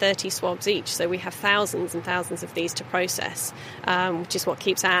each done 30 swabs each. So we have thousands and thousands of these to process, which is what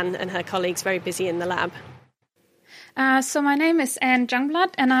keeps Anne and her colleagues very busy in the lab. So my name is Anne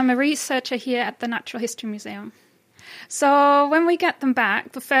Youngblood, and I'm a researcher here at the Natural History Museum. So when we get them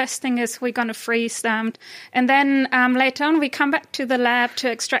back, the first thing is we're going to freeze them. And then later on, we come back to the lab to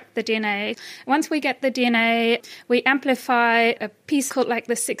extract the DNA. Once we get the DNA, we amplify a piece called like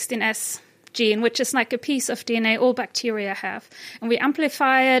the 16S gene, which is like a piece of DNA all bacteria have. And we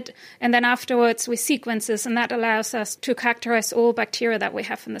amplify it, and then afterwards we sequence it, and that allows us to characterize all bacteria that we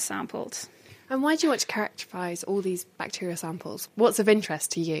have in the samples. And why do you want to characterise all these bacterial samples? What's of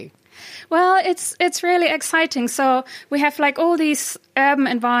interest to you? Well, it's really exciting. So we have like all these urban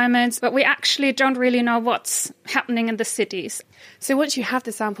environments, but we actually don't really know what's happening in the cities. So once you have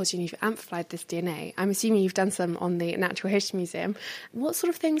the samples and you've amplified this DNA, I'm assuming you've done some on the Natural History Museum. What sort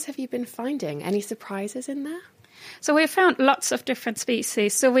of things have you been finding? Any surprises in there? So we found lots of different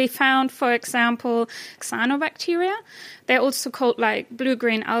species. So we found, for example, cyanobacteria. They're also called like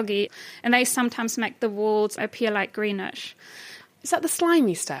blue-green algae, and they sometimes make the walls appear like greenish. Is that the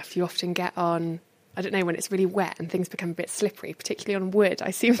slimy stuff you often get on, I don't know, when it's really wet and things become a bit slippery, particularly on wood,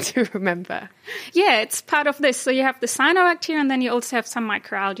 I seem to remember? Yeah, it's part of this. So you have the cyanobacteria and then you also have some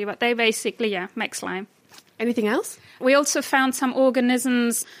microalgae, but they basically, make slime. Anything else? We also found some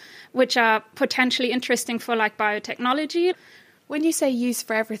organisms which are potentially interesting for like biotechnology. When you say use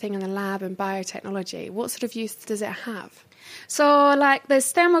for everything in the lab and biotechnology, what sort of use does it have? So like the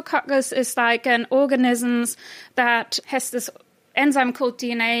Staphylococcus is like an organism that has this enzyme called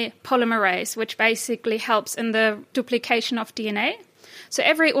DNA polymerase, which basically helps in the duplication of DNA. So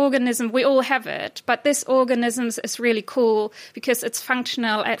every organism, we all have it, but this organism is really cool because it's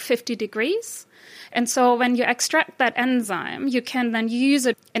functional at 50 degrees. And so when you extract that enzyme, you can then use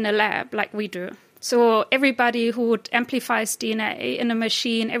it in a lab like we do. So everybody who amplifies DNA in a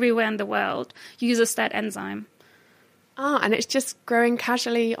machine everywhere in the world uses that enzyme. And it's just growing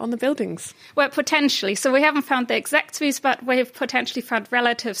casually on the buildings? Well, potentially. So we haven't found the exact species, but we've potentially found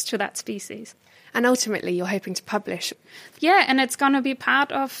relatives to that species. And ultimately, you're hoping to publish? Yeah, and it's going to be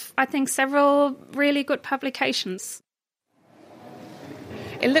part of, I think, several really good publications.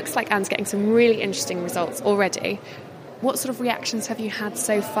 It looks like Anne's getting some really interesting results already. What sort of reactions have you had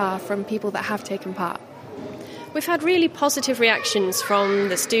so far from people that have taken part? We've had really positive reactions from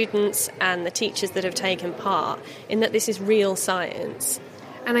the students and the teachers that have taken part in that this is real science.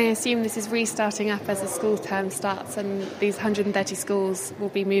 And I assume this is restarting up as the school term starts and these 130 schools will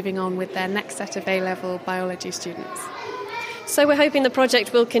be moving on with their next set of A-level biology students. So we're hoping the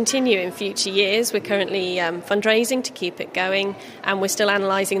project will continue in future years. We're currently fundraising to keep it going, and we're still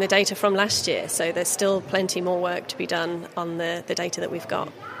analysing the data from last year, so there's still plenty more work to be done on the data that we've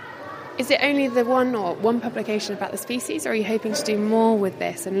got. Is it only the one publication about the species, or are you hoping to do more with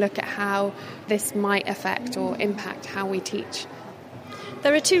this and look at how this might affect or impact how we teach?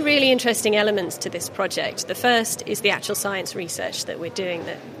 There are two really interesting elements to this project. The first is the actual science research that we're doing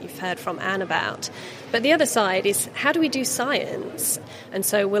that you've heard from Anne about. But the other side is how do we do science? And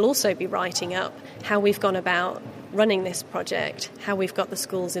so we'll also be writing up how we've gone about running this project, how we've got the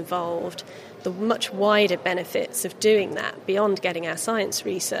schools involved, the much wider benefits of doing that beyond getting our science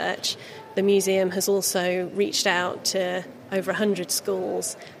research. The museum has also reached out to over 100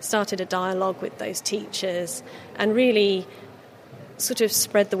 schools, started a dialogue with those teachers, and really sort of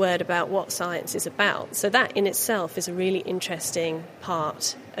spread the word about what science is about. So that in itself is a really interesting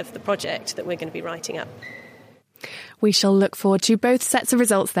part of the project that we're going to be writing up. We shall look forward to both sets of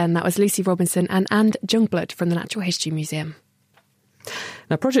results then. That was Lucy Robinson and Anne Jungblood from the Natural History Museum.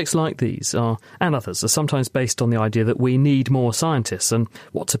 Now, projects like these and others are sometimes based on the idea that we need more scientists, and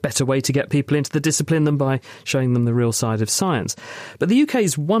what's a better way to get people into the discipline than by showing them the real side of science. But the UK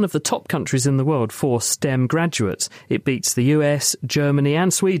is one of the top countries in the world for STEM graduates. It beats the US, Germany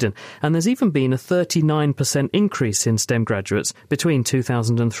and Sweden, and there's even been a 39% increase in STEM graduates between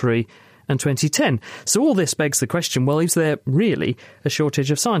 2003 and 2010. So all this begs the question, well, is there really a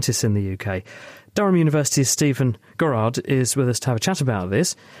shortage of scientists in the UK? Durham University's Stephen Gorard is with us to have a chat about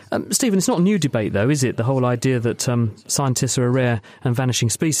this. Stephen, it's not a new debate, though, is it? The whole idea that scientists are a rare and vanishing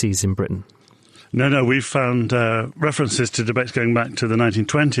species in Britain. No, we've found references to debates going back to the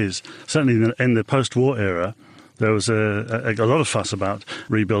 1920s. Certainly in the post-war era, there was a lot of fuss about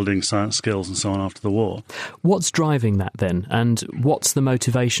rebuilding science skills and so on after the war. What's driving that then? And what's the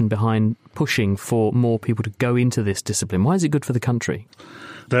motivation behind pushing for more people to go into this discipline? Why is it good for the country?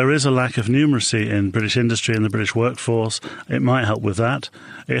 There is a lack of numeracy in British industry and the British workforce. It might help with that.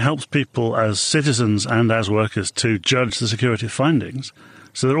 It helps people as citizens and as workers to judge the security of findings.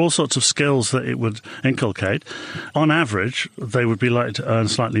 So there are all sorts of skills that it would inculcate. On average, they would be likely to earn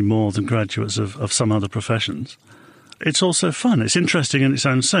slightly more than graduates of some other professions. It's also fun. It's interesting in its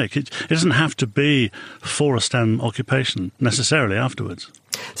own sake. It doesn't have to be for a STEM occupation necessarily afterwards.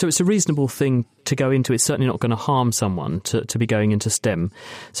 So it's a reasonable thing to go into. It's certainly not going to harm someone to be going into STEM.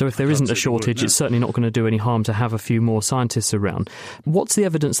 So if there isn't a shortage, it's certainly not going to do any harm to have a few more scientists around. What's the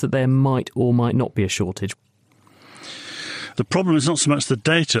evidence that there might or might not be a shortage? The problem is not so much the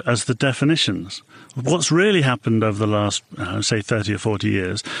data as the definitions. What's really happened over the last, say, 30 or 40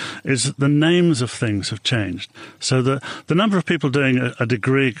 years is that the names of things have changed. So the number of people doing a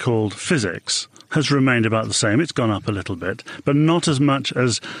degree called physics has remained about the same. It's gone up a little bit, but not as much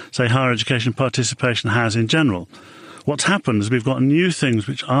as, say, higher education participation has in general. What's happened is we've got new things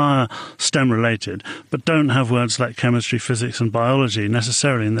which are STEM-related, but don't have words like chemistry, physics and biology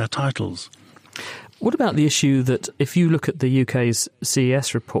necessarily in their titles. What about the issue that if you look at the UK's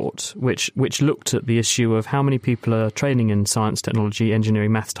CES report, which looked at the issue of how many people are training in science, technology,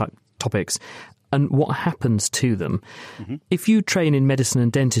 engineering, maths type topics, and what happens to them. Mm-hmm. If you train in medicine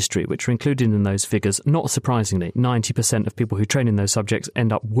and dentistry, which are included in those figures, not surprisingly, 90% of people who train in those subjects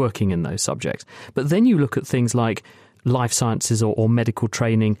end up working in those subjects. But then you look at things like life sciences or medical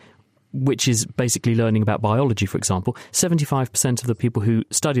training, which is basically learning about biology, for example, 75% of the people who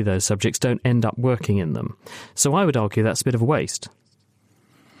study those subjects don't end up working in them. So I would argue that's a bit of a waste.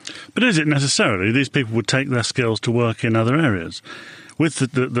 But is it necessarily? These people would take their skills to work in other areas.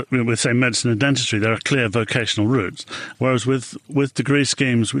 With, with say, medicine and dentistry, there are clear vocational routes, whereas with degree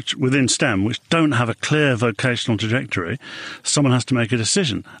schemes which within STEM, which don't have a clear vocational trajectory, someone has to make a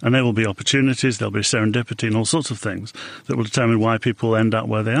decision, and there will be opportunities, there'll be serendipity and all sorts of things that will determine why people end up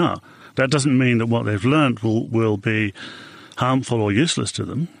where they are. That doesn't mean that what they've learnt will be harmful or useless to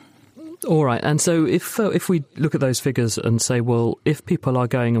them. All right, and so if we look at those figures and say, well, if people are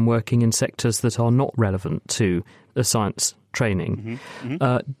going and working in sectors that are not relevant to the science training,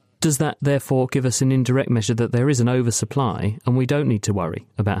 does that therefore give us an indirect measure that there is an oversupply and we don't need to worry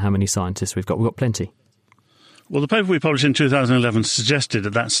about how many scientists we've got? We've got plenty. Well, the paper we published in 2011 suggested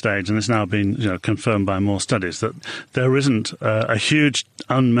at that stage, and it's now been confirmed by more studies, that there isn't a huge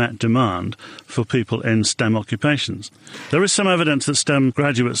unmet demand for people in STEM occupations. There is some evidence that STEM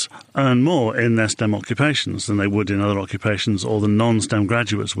graduates earn more in their STEM occupations than they would in other occupations or the non-STEM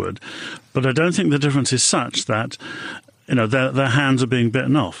graduates would. But I don't think the difference is such that their hands are being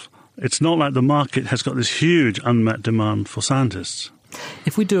bitten off. It's not like the market has got this huge unmet demand for scientists.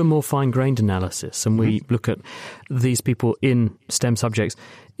 If we do a more fine-grained analysis and we look at these people in STEM subjects,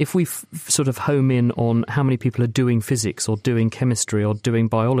 if we sort of home in on how many people are doing physics or doing chemistry or doing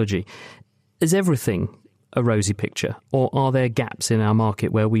biology, is everything a rosy picture, or are there gaps in our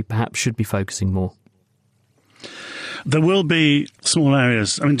market where we perhaps should be focusing more? There will be small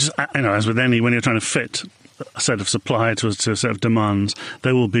areas. I mean, just, as with any, when you're trying to fit a set of supply to a set of demands,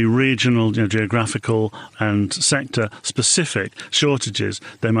 there will be regional, geographical and sector-specific shortages.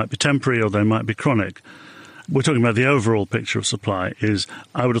 They might be temporary or they might be chronic. We're talking about the overall picture of supply is,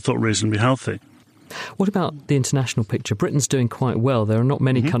 I would have thought, reasonably healthy. What about the international picture? Britain's doing quite well. There are not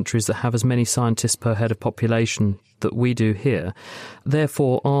many countries that have as many scientists per head of population that we do here.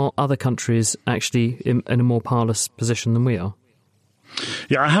 Therefore, are other countries actually in a more parlous position than we are?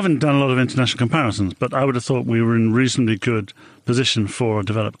 Yeah, I haven't done a lot of international comparisons, but I would have thought we were in reasonably good position for a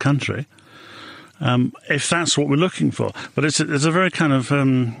developed country, if that's what we're looking for. But it's a very kind of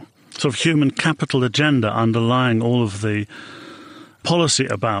sort of human capital agenda underlying all of the policy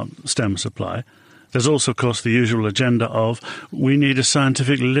about STEM supply. There's also, of course, the usual agenda of we need a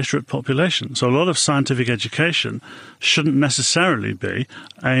scientifically literate population. So a lot of scientific education shouldn't necessarily be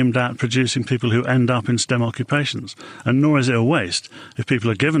aimed at producing people who end up in STEM occupations. And nor is it a waste if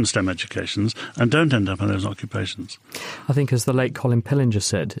people are given STEM educations and don't end up in those occupations. I think, as the late Colin Pillinger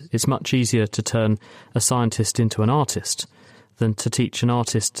said, it's much easier to turn a scientist into an artist than to teach an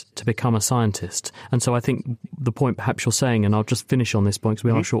artist to become a scientist. And so I think the point perhaps you're saying, and I'll just finish on this point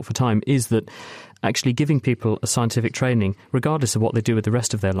because we are short for time, is that actually giving people a scientific training, regardless of what they do with the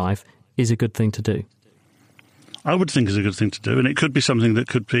rest of their life, is a good thing to do. I would think it's a good thing to do, and it could be something that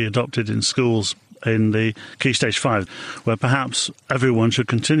could be adopted in schools in the Key Stage 5, where perhaps everyone should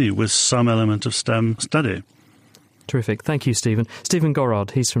continue with some element of STEM study. Terrific. Thank you, Stephen. Stephen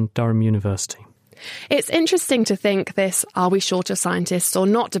Gorard, he's from Durham University. It's interesting to think this are we short of scientists or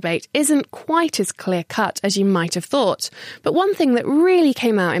not debate isn't quite as clear-cut as you might have thought. But one thing that really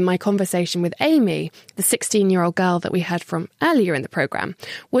came out in my conversation with Amy, the 16-year-old girl that we heard from earlier in the programme,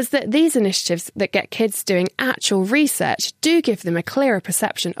 was that these initiatives that get kids doing actual research do give them a clearer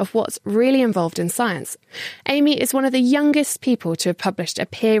perception of what's really involved in science. Amy is one of the youngest people to have published a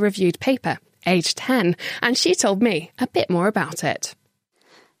peer-reviewed paper, aged 10, and she told me a bit more about it.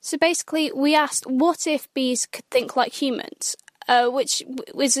 So basically, we asked, what if bees could think like humans? Which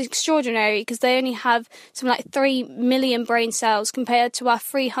was extraordinary because they only have something like 3 million brain cells compared to our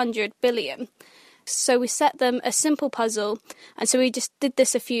 300 billion. So we set them a simple puzzle, and so we just did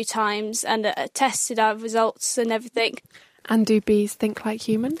this a few times and tested our results and everything. And do bees think like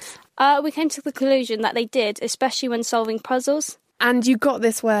humans? We came to the conclusion that they did, especially when solving puzzles. And you got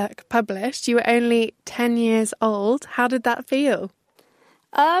this work published. You were only 10 years old. How did that feel?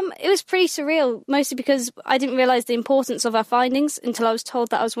 It was pretty surreal, mostly because I didn't realise the importance of our findings until I was told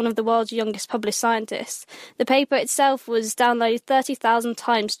that I was one of the world's youngest published scientists. The paper itself was downloaded 30,000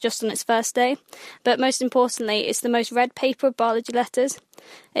 times just on its first day, but most importantly, it's the most read paper of biology letters.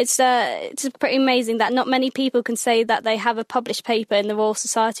 It's pretty amazing that not many people can say that they have a published paper in the Royal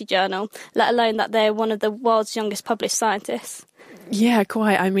Society Journal, let alone that they're one of the world's youngest published scientists. Yeah,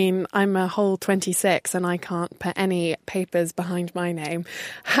 quite. I mean, I'm a whole 26 and I can't put any papers behind my name.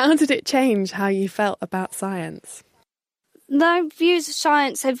 How did it change how you felt about science? My views of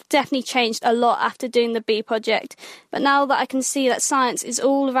science have definitely changed a lot after doing the bee project, but now that I can see that science is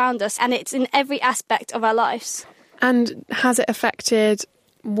all around us and it's in every aspect of our lives. And has it affected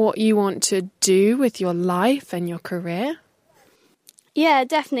what you want to do with your life and your career? Yeah,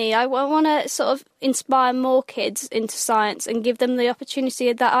 definitely. I want to sort of inspire more kids into science and give them the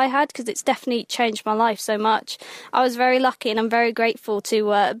opportunity that I had, because it's definitely changed my life so much. I was very lucky and I'm very grateful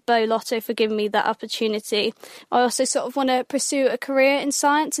to Bo Lotto for giving me that opportunity. I also sort of want to pursue a career in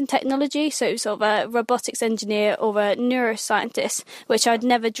science and technology, so sort of a robotics engineer or a neuroscientist, which I'd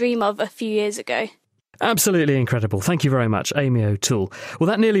never dream of a few years ago. Absolutely incredible. Thank you very much, Amy O'Toole. Well,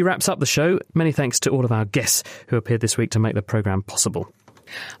 that nearly wraps up the show. Many thanks to all of our guests who appeared this week to make the programme possible.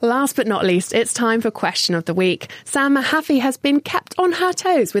 Last but not least, it's time for Question of the Week. Sam Mahaffey has been kept on her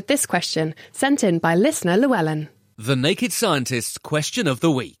toes with this question, sent in by listener Llewellyn. The Naked Scientist's Question of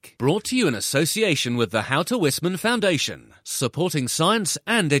the Week, brought to you in association with the Houter Wisman Foundation, supporting science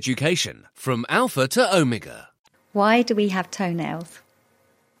and education from Alpha to Omega. Why do we have toenails?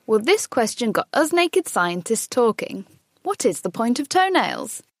 Well, this question got us naked scientists talking. What is the point of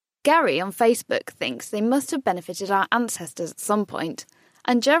toenails? Gary on Facebook thinks they must have benefited our ancestors at some point,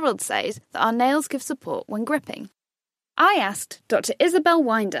 and Gerald says that our nails give support when gripping. I asked Dr. Isabel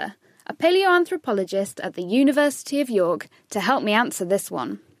Winder, a paleoanthropologist at the University of York, to help me answer this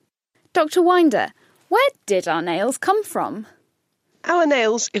one. Dr. Winder, where did our nails come from? Our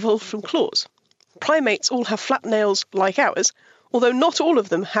nails evolved from claws. Primates all have flat nails like ours, although not all of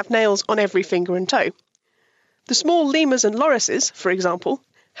them have nails on every finger and toe. The small lemurs and lorises, for example,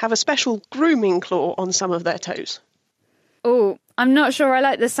 have a special grooming claw on some of their toes. Oh, I'm not sure I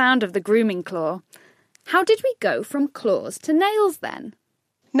like the sound of the grooming claw. How did we go from claws to nails then?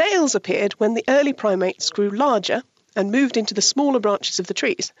 Nails appeared when the early primates grew larger and moved into the smaller branches of the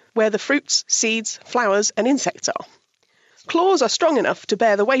trees, where the fruits, seeds, flowers and insects are. Claws are strong enough to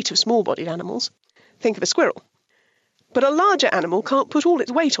bear the weight of small-bodied animals. Think of a squirrel. But a larger animal can't put all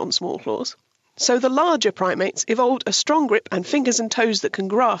its weight on small claws. So the larger primates evolved a strong grip and fingers and toes that can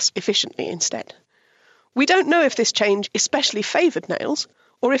grasp efficiently instead. We don't know if this change especially favoured nails,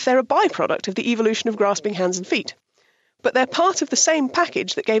 or if they're a byproduct of the evolution of grasping hands and feet. But they're part of the same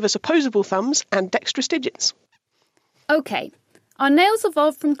package that gave us opposable thumbs and dexterous digits. OK, our nails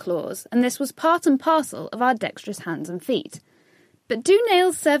evolved from claws, and this was part and parcel of our dexterous hands and feet. But do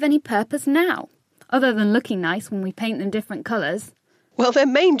nails serve any purpose now, other than looking nice when we paint them different colours? Well, their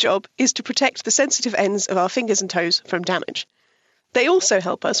main job is to protect the sensitive ends of our fingers and toes from damage. They also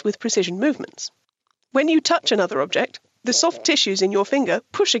help us with precision movements. When you touch another object, the soft tissues in your finger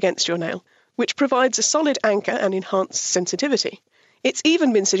push against your nail, which provides a solid anchor and enhanced sensitivity. It's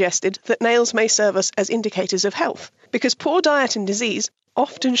even been suggested that nails may serve us as indicators of health, because poor diet and disease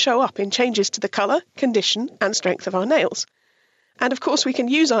often show up in changes to the colour, condition and strength of our nails. And of course we can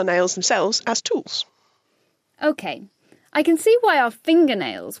use our nails themselves as tools. OK, I can see why our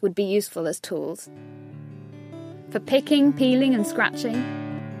fingernails would be useful as tools. For picking, peeling and scratching.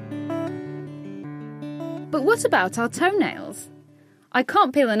 But what about our toenails? I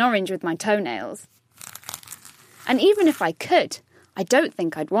can't peel an orange with my toenails. And even if I could, I don't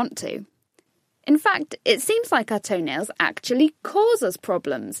think I'd want to. In fact, it seems like our toenails actually cause us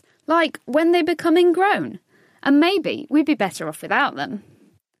problems, like when they become ingrown. And maybe we'd be better off without them.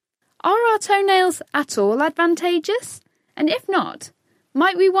 Are our toenails at all advantageous? And if not,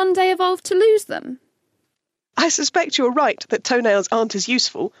 might we one day evolve to lose them? I suspect you're right that toenails aren't as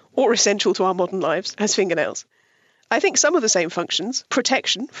useful or essential to our modern lives as fingernails. I think some of the same functions,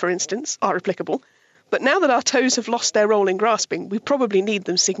 protection, for instance, are applicable. But now that our toes have lost their role in grasping, we probably need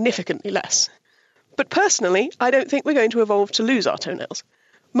them significantly less. But personally, I don't think we're going to evolve to lose our toenails.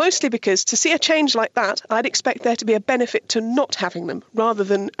 Mostly because to see a change like that, I'd expect there to be a benefit to not having them, rather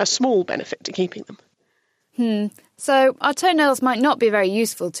than a small benefit to keeping them. So our toenails might not be very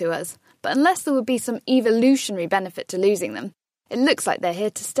useful to us, but unless there would be some evolutionary benefit to losing them, it looks like they're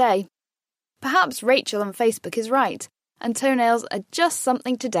here to stay. Perhaps Rachel on Facebook is right, and toenails are just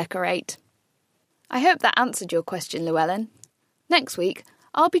something to decorate. I hope that answered your question, Llewellyn. Next week,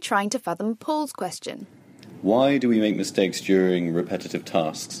 I'll be trying to fathom Paul's question. Why do we make mistakes during repetitive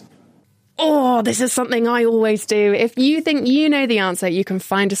tasks? Oh, this is something I always do. If you think you know the answer, you can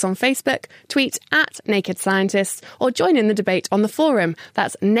find us on Facebook, tweet at Naked Scientists, or join in the debate on the forum.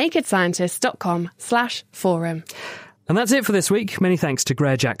 That's nakedscientists.com/forum. And that's it for this week. Many thanks to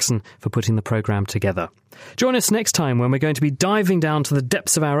Greer Jackson for putting the programme together. Join us next time when we're going to be diving down to the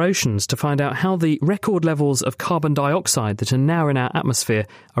depths of our oceans to find out how the record levels of carbon dioxide that are now in our atmosphere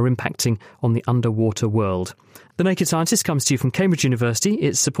are impacting on the underwater world. The Naked Scientist comes to you from Cambridge University.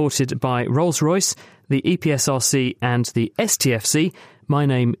 It's supported by Rolls-Royce, the EPSRC and the STFC. My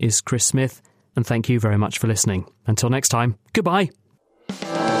name is Chris Smith, and thank you very much for listening. Until next time, goodbye.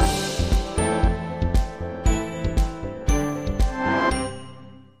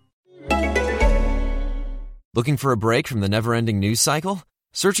 Looking for a break from the never-ending news cycle?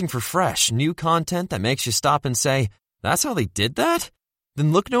 Searching for fresh, new content that makes you stop and say, that's how they did that?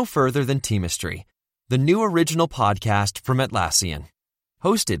 Then look no further than Teamistry, the new original podcast from Atlassian.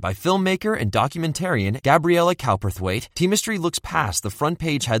 Hosted by filmmaker and documentarian Gabriella Cowperthwaite, Teamistry looks past the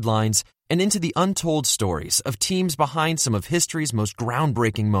front-page headlines and into the untold stories of teams behind some of history's most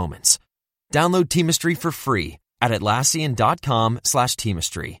groundbreaking moments. Download Teamistry for free at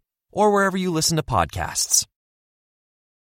Atlassian.com/Teamistry or wherever you listen to podcasts.